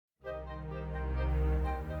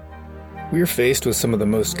we are faced with some of the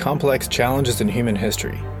most complex challenges in human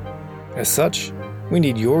history. As such, we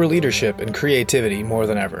need your leadership and creativity more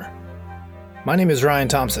than ever. My name is Ryan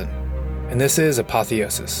Thompson, and this is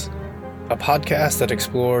Apotheosis, a podcast that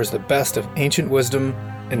explores the best of ancient wisdom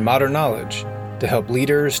and modern knowledge to help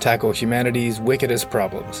leaders tackle humanity's wickedest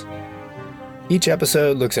problems. Each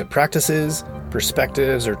episode looks at practices,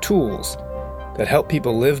 perspectives, or tools that help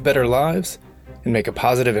people live better lives and make a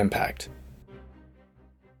positive impact.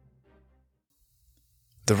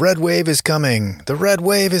 The red wave is coming. The red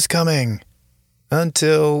wave is coming.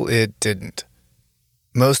 Until it didn't.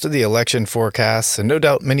 Most of the election forecasts, and no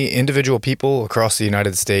doubt many individual people across the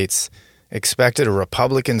United States, expected a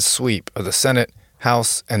Republican sweep of the Senate,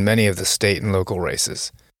 House, and many of the state and local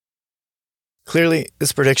races. Clearly,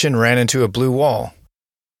 this prediction ran into a blue wall.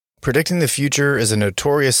 Predicting the future is a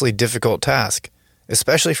notoriously difficult task,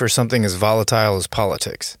 especially for something as volatile as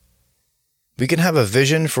politics. We can have a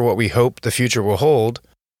vision for what we hope the future will hold,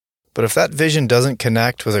 but if that vision doesn't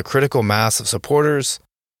connect with a critical mass of supporters,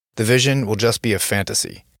 the vision will just be a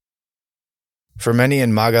fantasy. For many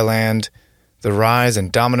in MAGA land, the rise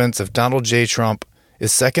and dominance of Donald J. Trump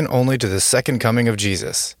is second only to the second coming of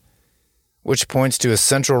Jesus, which points to a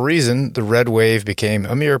central reason the red wave became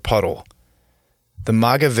a mere puddle. The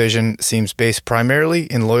MAGA vision seems based primarily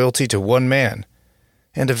in loyalty to one man,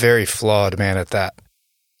 and a very flawed man at that.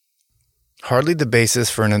 Hardly the basis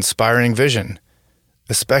for an inspiring vision,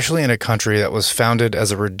 especially in a country that was founded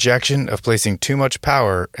as a rejection of placing too much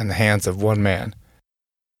power in the hands of one man.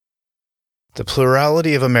 The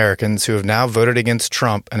plurality of Americans who have now voted against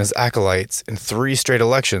Trump and his acolytes in 3 straight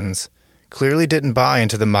elections clearly didn't buy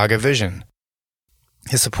into the MAGA vision.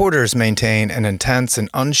 His supporters maintain an intense and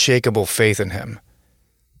unshakable faith in him,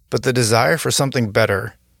 but the desire for something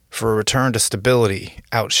better, for a return to stability,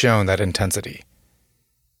 outshone that intensity.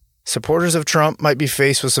 Supporters of Trump might be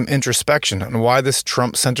faced with some introspection on why this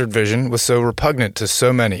Trump-centered vision was so repugnant to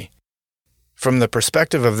so many. From the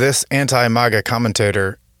perspective of this anti-MAGA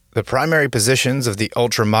commentator, the primary positions of the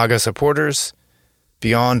ultra-MAGA supporters,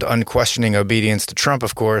 beyond unquestioning obedience to Trump,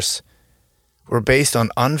 of course, were based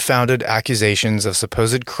on unfounded accusations of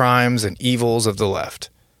supposed crimes and evils of the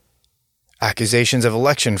left. Accusations of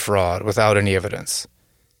election fraud without any evidence.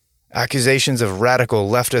 Accusations of radical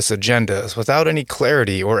leftist agendas without any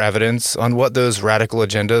clarity or evidence on what those radical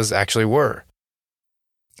agendas actually were.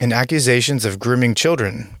 And accusations of grooming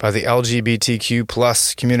children by the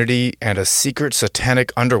LGBTQ+ community and a secret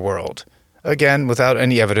satanic underworld, again without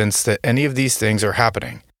any evidence that any of these things are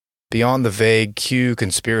happening, beyond the vague Q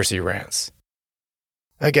conspiracy rants.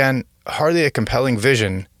 Again, hardly a compelling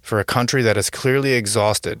vision for a country that is clearly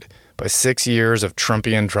exhausted by 6 years of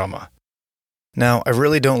Trumpian drama. Now, I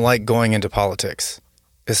really don't like going into politics,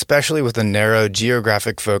 especially with a narrow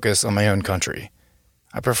geographic focus on my own country.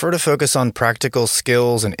 I prefer to focus on practical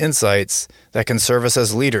skills and insights that can serve us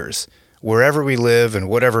as leaders, wherever we live and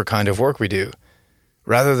whatever kind of work we do,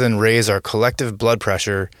 rather than raise our collective blood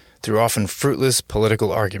pressure through often fruitless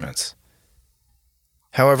political arguments.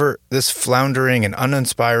 However, this floundering and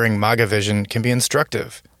uninspiring MAGA vision can be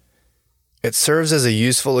instructive. It serves as a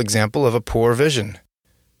useful example of a poor vision.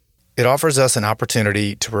 It offers us an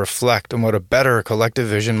opportunity to reflect on what a better collective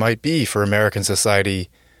vision might be for American society,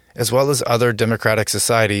 as well as other democratic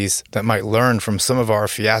societies that might learn from some of our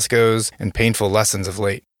fiascos and painful lessons of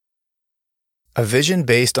late. A vision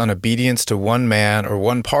based on obedience to one man or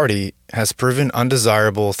one party has proven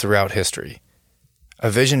undesirable throughout history. A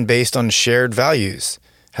vision based on shared values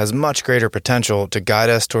has much greater potential to guide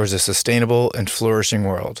us towards a sustainable and flourishing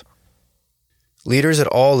world. Leaders at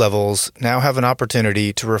all levels now have an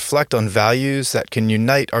opportunity to reflect on values that can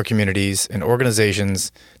unite our communities and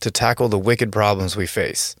organizations to tackle the wicked problems we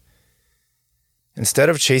face. Instead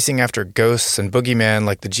of chasing after ghosts and boogeymen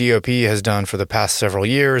like the GOP has done for the past several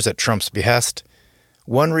years at Trump's behest,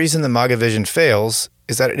 one reason the MAGA vision fails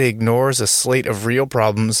is that it ignores a slate of real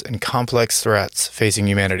problems and complex threats facing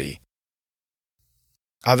humanity.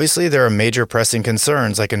 Obviously, there are major pressing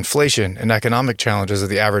concerns like inflation and economic challenges of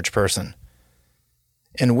the average person.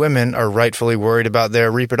 And women are rightfully worried about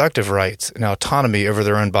their reproductive rights and autonomy over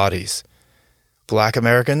their own bodies. Black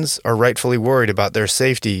Americans are rightfully worried about their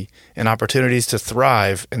safety and opportunities to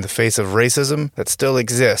thrive in the face of racism that still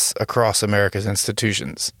exists across America's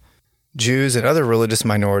institutions. Jews and other religious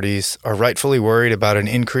minorities are rightfully worried about an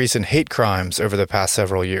increase in hate crimes over the past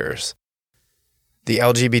several years. The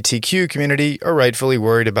LGBTQ community are rightfully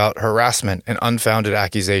worried about harassment and unfounded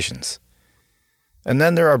accusations. And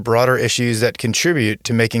then there are broader issues that contribute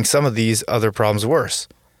to making some of these other problems worse.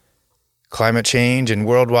 Climate change and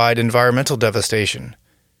worldwide environmental devastation,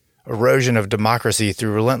 erosion of democracy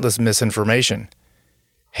through relentless misinformation,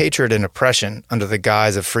 hatred and oppression under the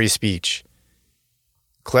guise of free speech.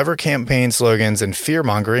 Clever campaign slogans and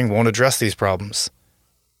fear-mongering won't address these problems.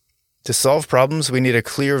 To solve problems, we need a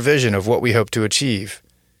clear vision of what we hope to achieve.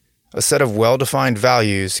 A set of well-defined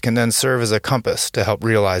values can then serve as a compass to help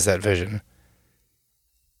realize that vision.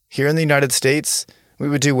 Here in the United States, we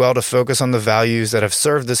would do well to focus on the values that have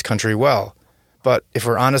served this country well, but if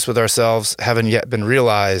we're honest with ourselves, haven't yet been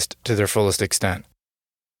realized to their fullest extent.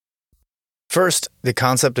 First, the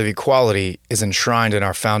concept of equality is enshrined in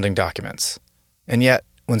our founding documents. And yet,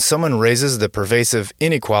 when someone raises the pervasive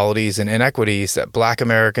inequalities and inequities that Black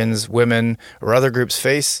Americans, women, or other groups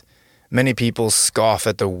face, many people scoff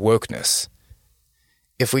at the wokeness.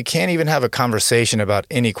 If we can't even have a conversation about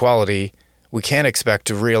inequality, we can't expect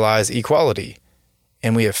to realize equality,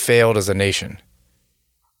 and we have failed as a nation.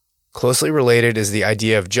 Closely related is the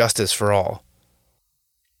idea of justice for all.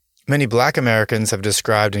 Many Black Americans have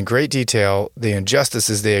described in great detail the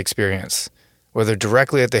injustices they experience, whether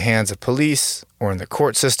directly at the hands of police, or in the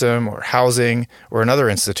court system, or housing, or in other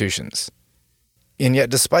institutions. And yet,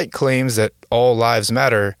 despite claims that all lives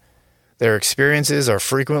matter, their experiences are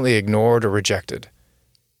frequently ignored or rejected.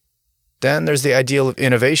 Then there's the ideal of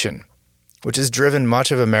innovation, which has driven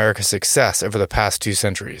much of America's success over the past 2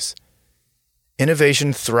 centuries.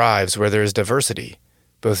 Innovation thrives where there is diversity,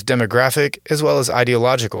 both demographic as well as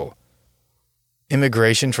ideological.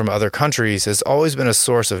 Immigration from other countries has always been a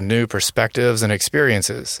source of new perspectives and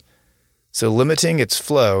experiences, so limiting its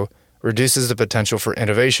flow reduces the potential for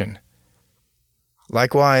innovation.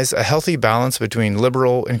 Likewise, a healthy balance between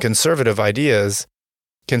liberal and conservative ideas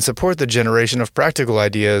can support the generation of practical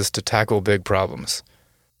ideas to tackle big problems.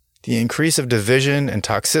 The increase of division and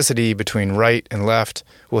toxicity between right and left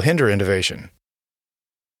will hinder innovation.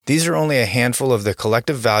 These are only a handful of the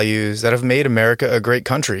collective values that have made America a great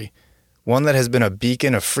country, one that has been a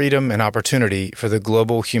beacon of freedom and opportunity for the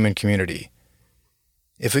global human community.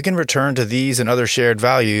 If we can return to these and other shared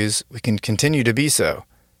values, we can continue to be so.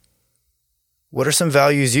 What are some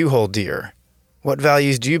values you hold dear? What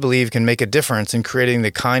values do you believe can make a difference in creating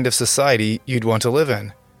the kind of society you'd want to live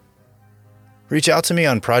in? Reach out to me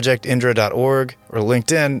on projectindra.org or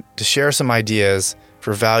LinkedIn to share some ideas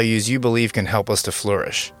for values you believe can help us to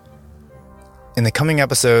flourish. In the coming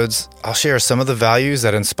episodes, I'll share some of the values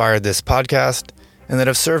that inspired this podcast and that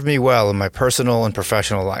have served me well in my personal and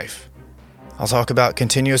professional life. I'll talk about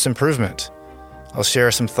continuous improvement. I'll share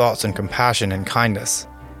some thoughts on compassion and kindness,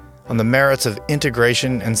 on the merits of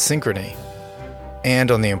integration and synchrony,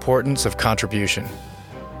 and on the importance of contribution.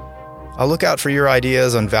 I'll look out for your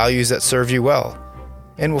ideas on values that serve you well,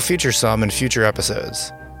 and we'll feature some in future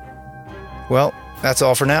episodes. Well, that's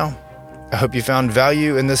all for now. I hope you found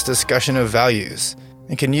value in this discussion of values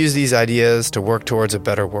and can use these ideas to work towards a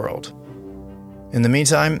better world. In the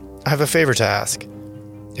meantime, I have a favor to ask.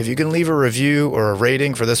 If you can leave a review or a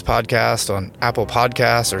rating for this podcast on Apple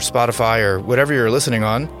Podcasts or Spotify or whatever you're listening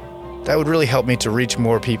on, that would really help me to reach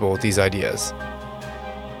more people with these ideas.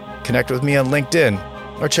 Connect with me on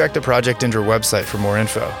LinkedIn or check the Project Indra website for more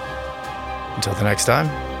info. Until the next time,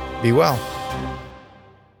 be well.